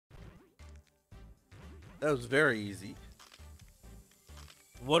That was very easy.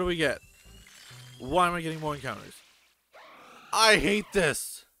 What do we get? Why am I getting more encounters? I hate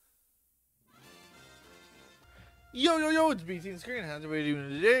this. Yo, it's B-tean Screen. How's everybody doing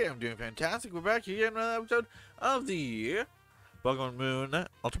today? I'm doing fantastic. We're back here in another episode of the Pokémon Moon,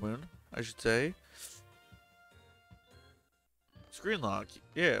 Ultra Moon, I should say. ScreenLocke.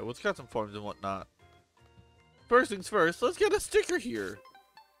 Yeah, let's got some forms and whatnot. First things first, let's get a sticker here.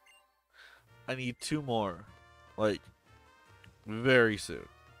 I need 2 more. Like, very soon.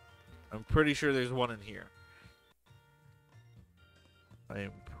 I'm pretty sure there's one in here. I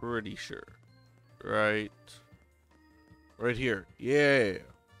am pretty sure. Right here. Yeah. Is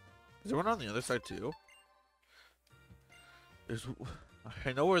there one on the other side too?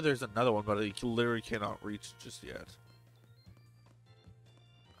 I know where there's another one, but I literally cannot reach just yet.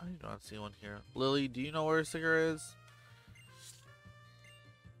 I do not see one here. Lily, do you know where a sticker is?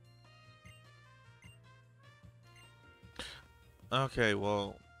 Okay,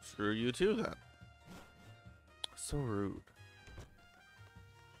 well, screw you too then. So rude.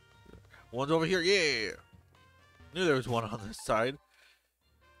 One's over here, yeah! Knew there was one on this side.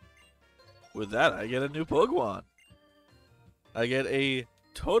 With that, I get a new Pokemon. I get a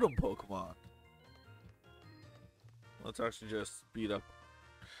Totem Pokemon. Let's actually just speed up.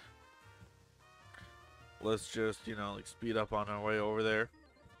 Let's just, you know, like speed up on our way over there.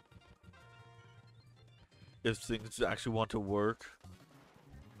 If things actually want to work.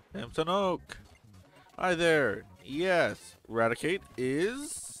 Hampton Oak. Hi there. Yes. Eradicate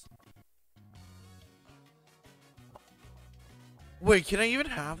is... Wait, can I even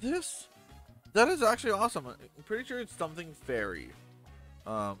have this? That is actually awesome. I'm pretty sure it's something fairy.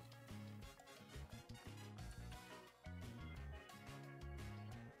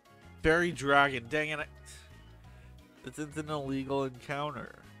 Fairy dragon. Dang it. It's an illegal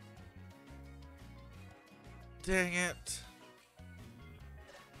encounter. Dang it.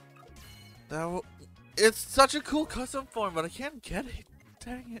 It's such a cool custom form, but I can't get it.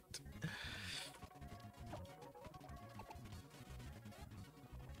 Dang it.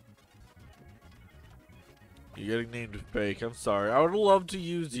 You're getting named fake. I'm sorry. I would love to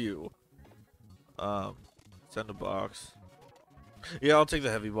use you. Send a box. Yeah, I'll take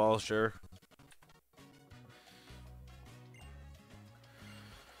the heavy ball, sure.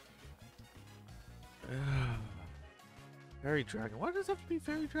 Fairy dragon. Why does it have to be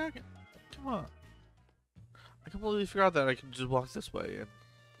fairy dragon? Come on. I completely forgot that I can just walk this way and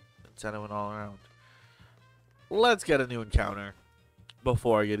send it all around. Let's get a new encounter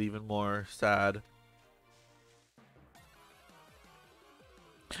before I get even more sad.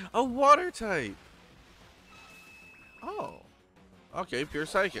 A water type. Oh. Okay, pure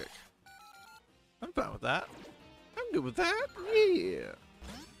psychic. I'm fine with that. I'm good with that. Yeah.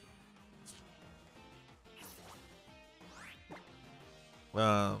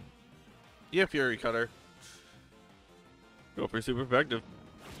 Yeah, Fury Cutter. Go for super effective.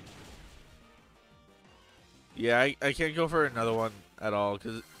 Yeah, I can't go for another one at all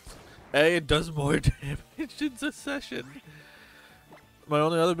because A, it does more damage in succession. My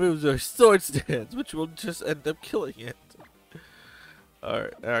only other moves are Sword Stance, which will just end up killing it.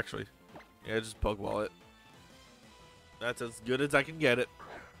 Alright, actually. Yeah, just Pokeball it. That's as good as I can get it.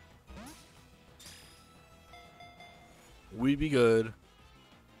 We be good.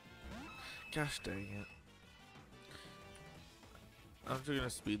 Gosh dang it. I'm just gonna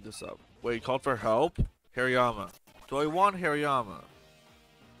speed this up. Wait, called for help? Hariyama. Do I want Hariyama?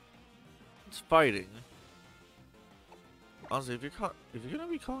 It's fighting. Honestly, if you're gonna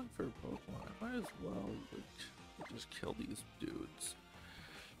be calling for Pokemon, I might as well like, just kill these dudes.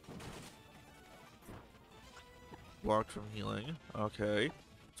 Blocked from healing. Okay.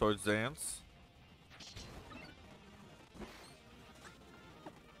 Swords Dance.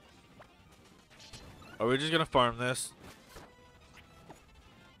 Are we just gonna farm this?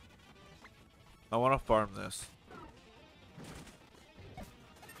 I wanna farm this.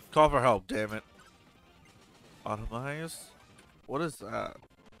 Call for help, damn it. Automize? What is that?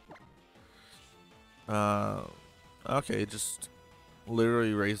 Okay, just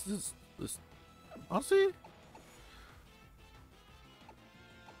literally raise this. I'll see.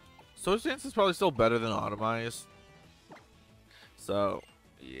 Sword Dance is probably still better than Automize. So,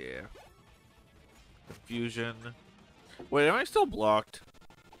 yeah. Confusion. Wait, am I still blocked?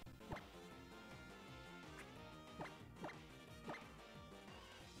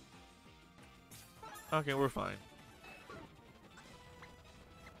 Okay, we're fine.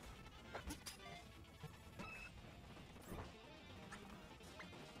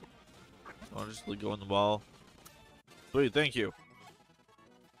 I'll just go in the ball. Sweet, thank you.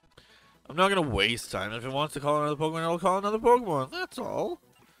 I'm not gonna waste time. If it wants to call another Pokemon, it'll call another Pokemon. That's all.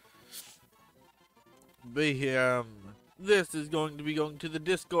 B-tean. This is going to be going to the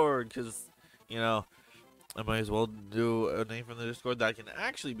Discord, because, you know, I might as well do a name from the Discord that can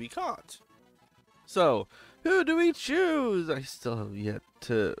actually be caught. So, who do we choose? I still have yet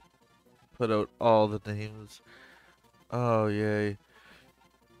to put out all the names. Oh, yay.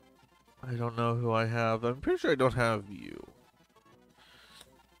 I don't know who I have. I'm pretty sure I don't have you.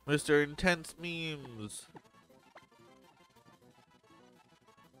 Mr. Intense Memes.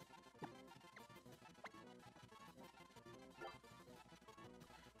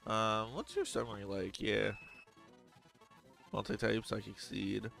 What's your summary like? Yeah. Multi-type, Psychic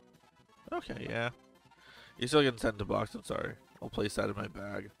Seed. Okay, yeah. You're still getting sent to box, I'm sorry. I'll place that in my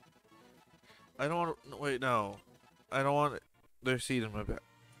bag. I don't want to, wait, no. I don't want their seed in my bag.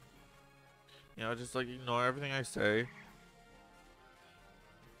 You know, just like ignore everything I say.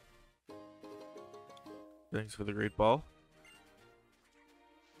 Thanks for the great ball.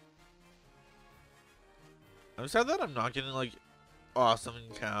 I'm sad that I'm not getting like awesome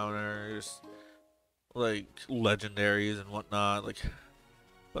encounters, like legendaries and whatnot, like,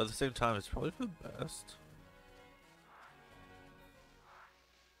 but at the same time it's probably for the best.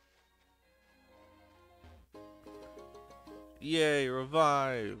 Yay,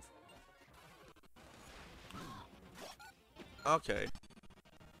 revive. Okay,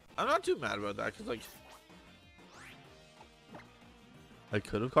 I'm not too mad about that, because like I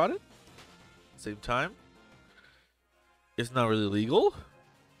could have caught it at the same time. It's not really legal.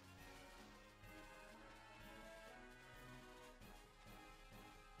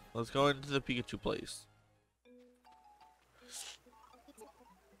 Let's go into the Pikachu place.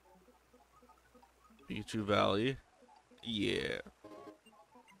 Pikachu Valley. Yeah.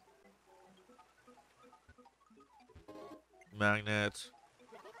 Magnet.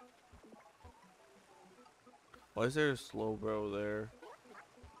 Why is there a Slowbro there?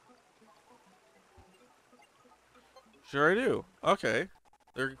 Sure I do. Okay.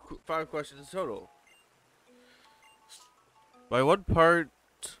 There are 5 questions total. By what part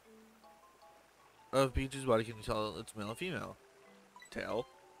of Pikachu's body can you tell it's male or female? Tail.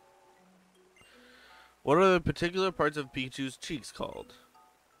 What are the particular parts of Pikachu's cheeks called?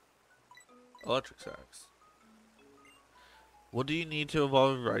 Electric sacs. What do you need to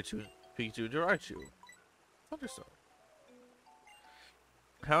evolve Pikachu into Raichu? Thunderstone.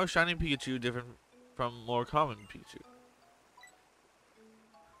 How is shiny Pikachu different from more common Pikachu?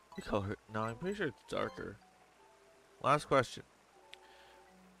 The color. No, I'm pretty sure it's darker. Last question.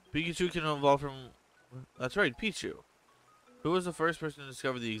 Pikachu can evolve from... That's right, Pichu. Who was the first person to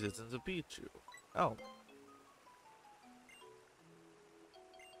discover the existence of Pichu? Oh.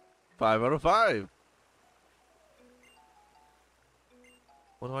 5 out of 5.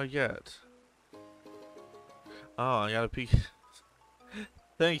 What do I get? Oh, I got a Pikachu.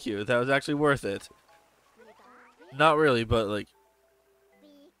 Thank you. That was actually worth it. Not really, but like...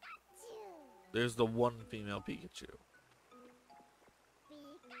 There's the one female Pikachu.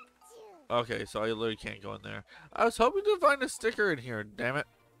 Okay, so I literally can't go in there. I was hoping to find a sticker in here, damn it.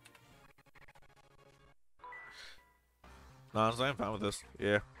 Honestly, I'm fine with this.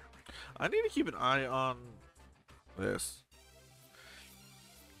 Yeah. I need to keep an eye on this.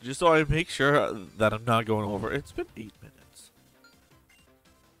 Just so I make sure that I'm not going over. It's been 8 minutes.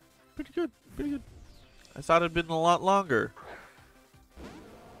 Pretty good. Pretty good. I thought it'd been a lot longer.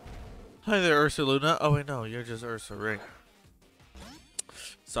 Hi there, Ursaluna. Oh, wait, no. You're just Ursa Ring.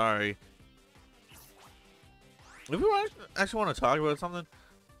 Sorry. If we actually want to talk about something,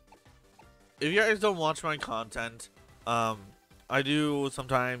 if you guys don't watch my content, I do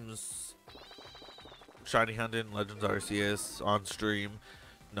sometimes shiny hunt in Legends Arceus on stream.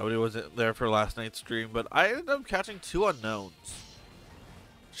 Nobody was there for last night's stream, but I ended up catching 2 unknowns.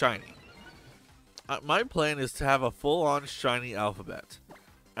 Shiny. My plan is to have a full-on shiny alphabet.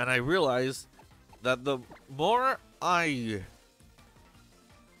 And I realize that the more I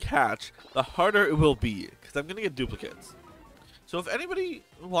catch, the harder it will be, because I'm going to get duplicates. So if anybody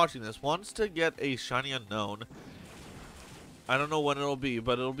watching this wants to get a shiny unknown, I don't know when it'll be,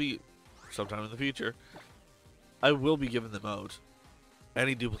 but it'll be sometime in the future, I will be giving them out.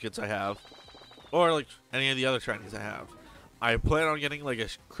 Any duplicates I have, or like any of the other shinies I have. I plan on getting like a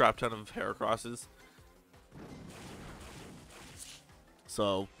crap ton of Heracrosses.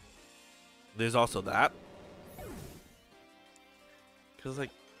 So there's also that. Because like,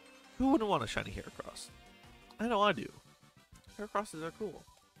 who wouldn't want a shiny Heracross? I know I do. Heracrosses are cool.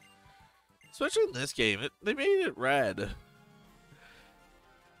 Especially in this game, they made it red.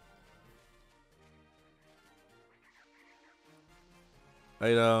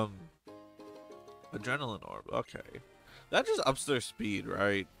 Item. Adrenaline orb. Okay. That just ups their speed,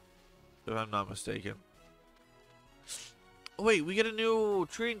 right? If I'm not mistaken. Oh, wait, we get a new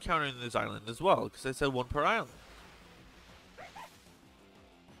tree encounter in this island as well, because I said one per island.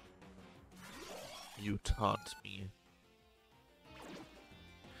 You taunt me.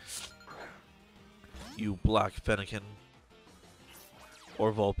 You black Fennekin.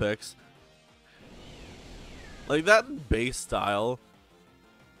 Or Vulpix. Like, that base style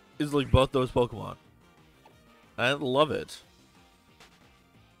is like both those Pokemon. I love it.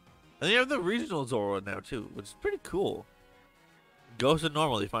 And they have the regional Zora now too, which is pretty cool. Ghost and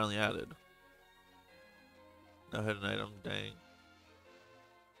Normal they finally added. No hidden item, dang.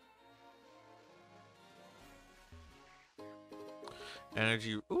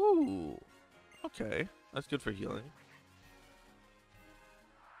 Energy, ooh. Okay, that's good for healing.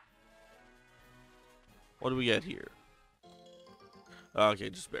 What do we get here?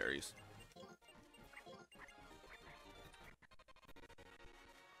 Okay, just berries.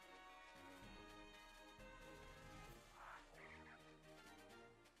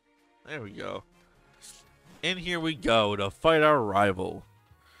 There we go. And here we go to fight our rival.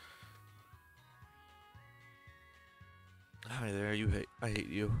 Hi there, I hate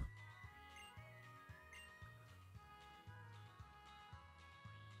you.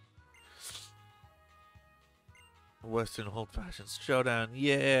 Western old-fashioned showdown.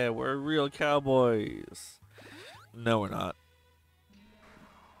 Yeah, we're real cowboys. No, we're not.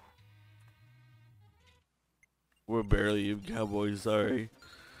 We're barely even cowboys, sorry.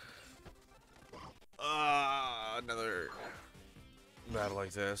 Another battle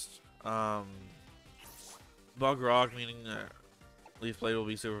like this. Bug Rock, meaning Leaf Blade will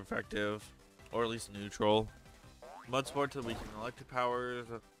be super effective. Or at least neutral. Mud Sport to weaken electric powers.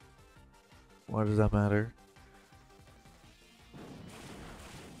 Why does that matter?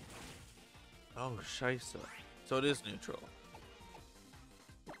 Oh, scheisse. So it is neutral.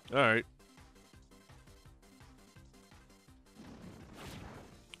 Alright.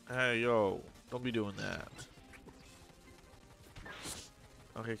 Hey, yo. Don't be doing that.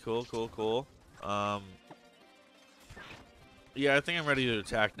 Okay, cool. Yeah, I think I'm ready to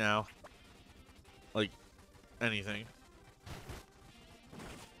attack now. Like, anything.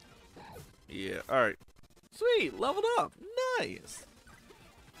 Yeah, alright. Sweet, leveled up. Nice.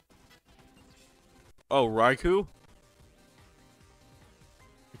 Oh, Raikou?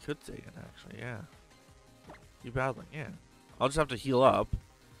 I could say it, actually, yeah. You battling, yeah. I'll just have to heal up.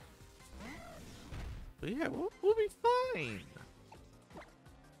 But yeah, we'll be fine.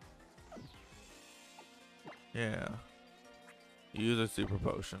 Yeah. Use a super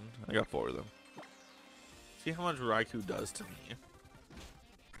potion. I got 4 of them. See how much Raikou does to me.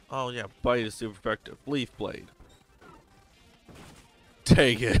 Oh yeah, bite is super effective. Leaf Blade.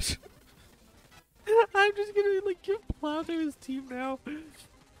 Take it. I'm just gonna like give plow to his team now.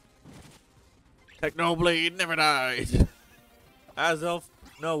 Techno Blade never dies. Azelf,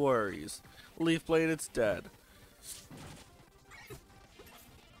 no worries. Leaf Blade, it's dead.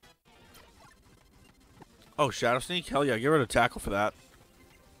 Oh, Shadow Sneak? Hell yeah, get rid of Tackle for that.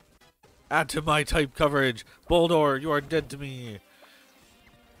 Add to my type coverage. Boldor, you are dead to me.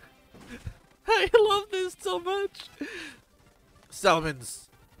 I love this so much. Salamence,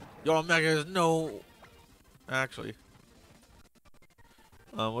 your Mega is no... Actually.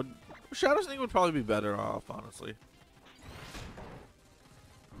 Shadow Sneak would probably be better off, honestly.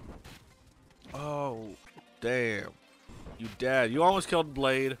 Oh, damn. You dead. You almost killed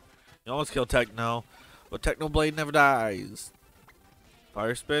Blade. You almost killed Techno. But Techno Blade never dies.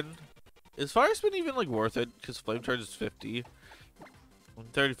 Fire Spin? Is Fire Spin even like worth it? Because Flame Charge is 50.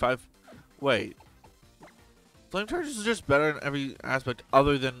 35. Wait. Flame Charge is just better in every aspect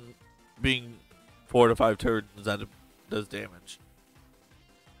other than being 4 to 5 turns that it does damage.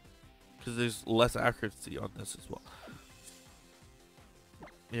 Because there's less accuracy on this as well.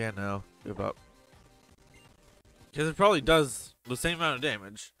 Yeah, no. Give up. Because it probably does the same amount of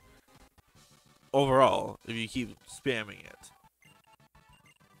damage overall if you keep spamming it.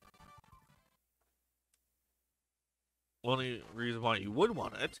 Only reason why you would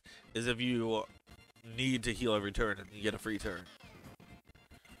want it is if you need to heal every turn and you get a free turn.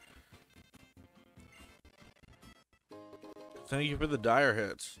 Thank you for the dire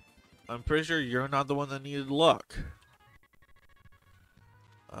hits. I'm pretty sure you're not the one that needed luck.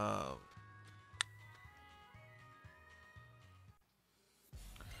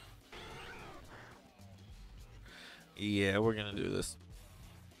 Yeah, we're gonna do this.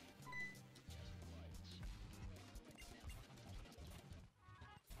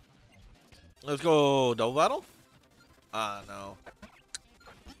 Let's go double battle? No.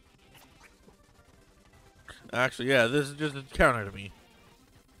 Actually, yeah, this is just a counter to me.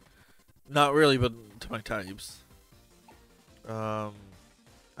 Not really, but to my types. I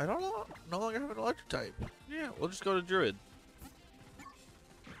don't know. No longer have an electric type. Yeah, we'll just go to Druid.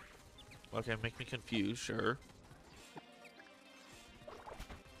 Okay, make me confused, sure.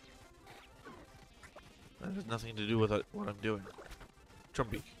 That has nothing to do with what I'm doing.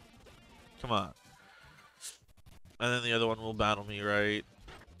 Trumpy. Come on. And then the other one will battle me, right?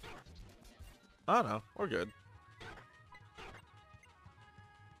 Oh no, we're good.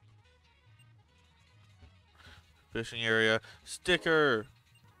 Fishing area. Sticker!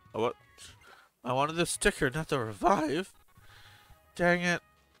 Oh, what? I wanted the sticker, not the revive. Dang it.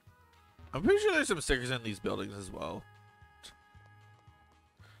 I'm pretty sure there's some stickers in these buildings as well.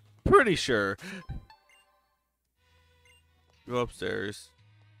 Pretty sure. Go upstairs.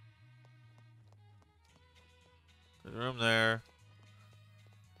 There's a room there.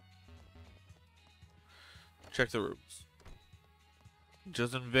 Check the rooms.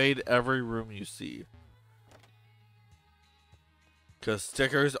 Just invade every room you see. Because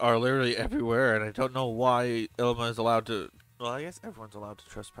stickers are literally everywhere, and I don't know why Ilma is allowed to... Well, I guess everyone's allowed to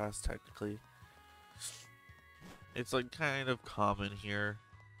trespass, technically. It's, like, kind of common here.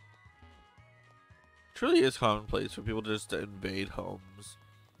 It truly is commonplace for people just to invade homes.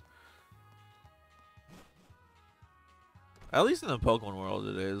 At least in the Pokemon world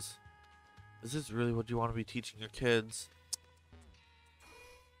it is. Is this really what you want to be teaching your kids?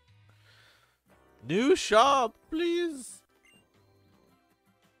 New shop, please!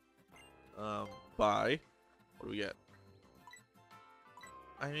 Buy. What do we get?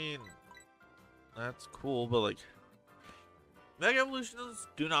 I mean, that's cool, but like, Mega Evolutions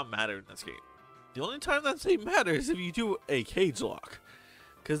do not matter in this game. The only time that they matter is if you do a cage lock.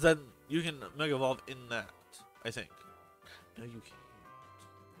 Because then you can Mega Evolve in that, I think. No, you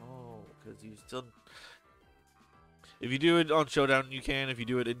can't. Oh, because you still... If you do it on Showdown, you can. If you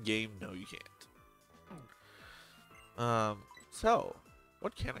do it in-game, no, you can't. So,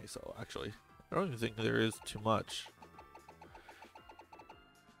 what can I sell, actually? I don't even think there is too much.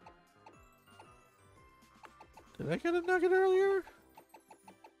 Did I get a nugget earlier?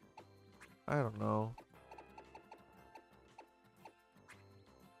 I don't know.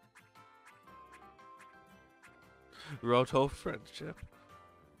 Roto friendship.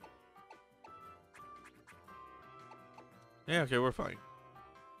 Yeah, okay, we're fine.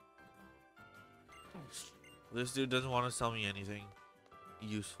 This dude doesn't want to sell me anything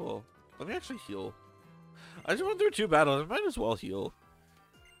useful. Let me actually heal. I just went through 2 battles. I might as well heal.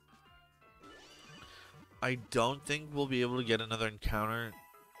 I don't think we'll be able to get another encounter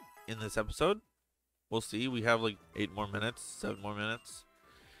in this episode. We'll see. We have like 8 more minutes, 7 more minutes.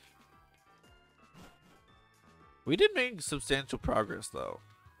 We did make substantial progress, though.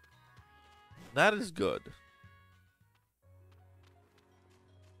 That is good.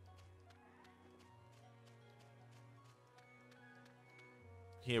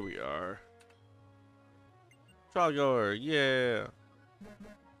 Here we are. Trogor, yeah.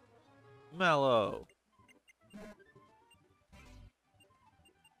 Mellow.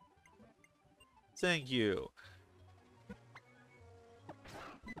 Thank you.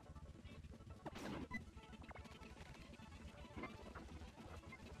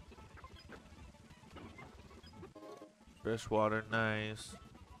 Fresh water, nice.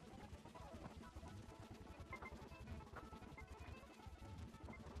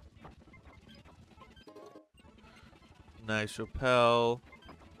 Nice repel.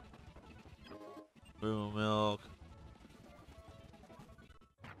 Boom milk.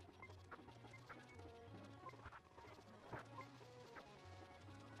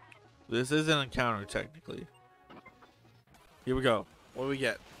 This is an encounter, technically. Here we go. What do we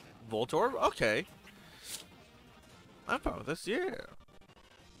get? Voltorb? Okay. I'm fine with this, yeah.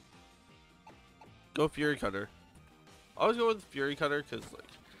 Go Fury Cutter. I always go with Fury Cutter, because, like...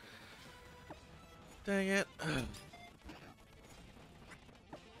 Dang it.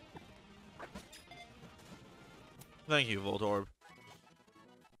 Thank you, Voltorb.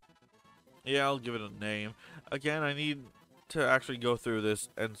 Yeah, I'll give it a name. Again, I need to actually go through this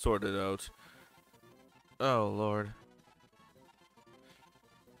and sort it out. Oh, Lord.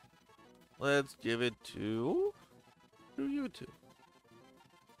 Let's give it to... Who do you give it to?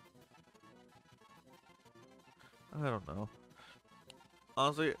 I don't know.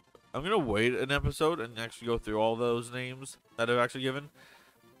 Honestly, I'm going to wait an episode and actually go through all those names that I've actually given.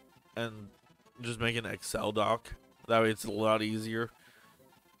 And just make an Excel doc. That way it's a lot easier.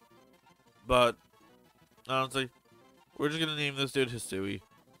 But, honestly, we're just going to name this dude Hisui.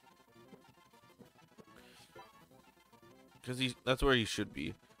 Because that's where he should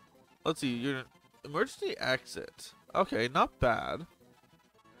be. Let's see, Emergency exit. Okay, not bad.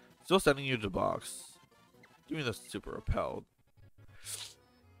 Still sending you to box. Give me the super repelled.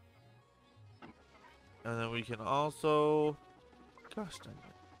 And then we can also... Gosh dang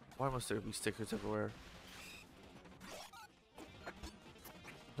it. Why must there be stickers everywhere?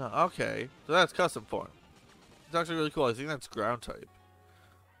 No, okay. So that's custom form. It's actually really cool. I think that's ground type.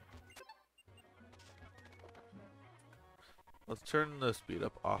 Let's turn the speed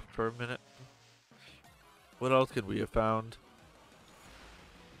up off for a minute. What else could we have found?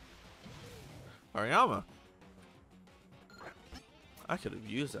 Ariyama. I could have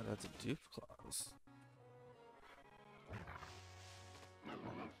used that as a dupe clause.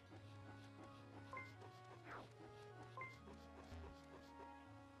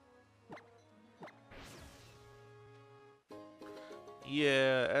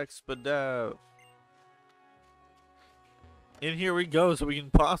 Yeah, Expedite. And here we go, so we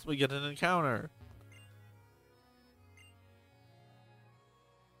can possibly get an encounter.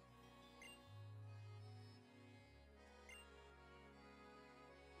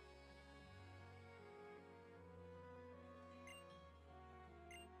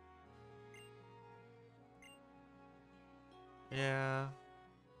 Yeah.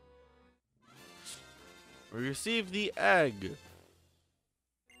 We received the egg.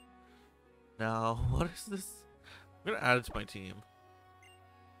 Now, what is this? I'm gonna add it to my team.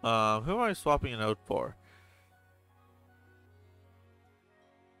 Who am I swapping it out for?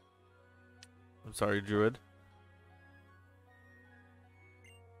 I'm sorry, Druid.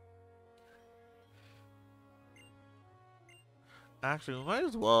 Actually, we might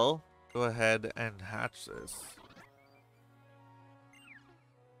as well go ahead and hatch this.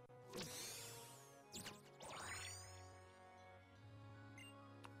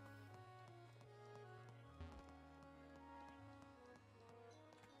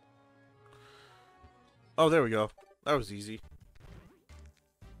 Oh, there we go. That was easy.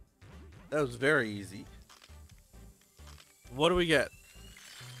 That was very easy. What do we get?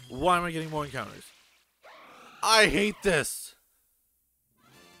 Why am I getting more encounters? I hate this!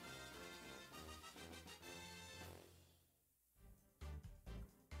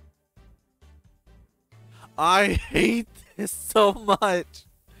 I hate this so much!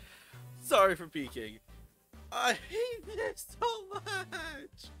 Sorry for peeking. I hate this so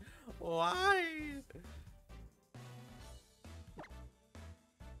much! Why?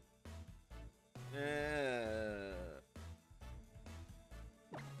 Yeah.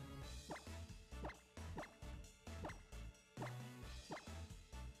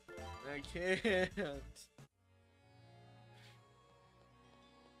 I can't.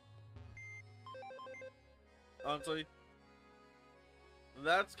 Honestly,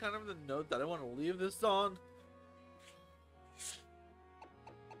 that's kind of the note that I want to leave this on.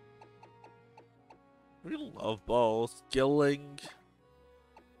 We love ball skilling.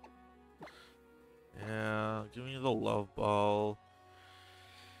 Yeah, give me the love ball.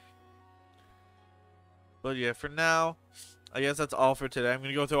 But yeah, for now, I guess that's all for today. I'm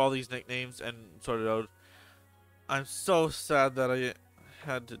gonna go through all these nicknames and sort it out. I'm so sad that I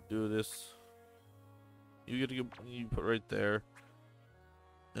had to do this. You get you put right there,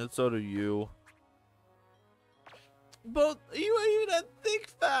 and so do you. Both you even had thick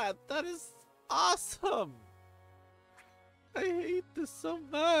fat. That is awesome. I hate this so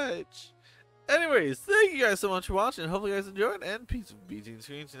much. Anyways, thank you guys so much for watching. Hopefully you guys enjoyed, and peace of B-tean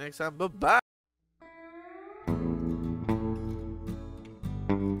screen. See you next time. Bye bye.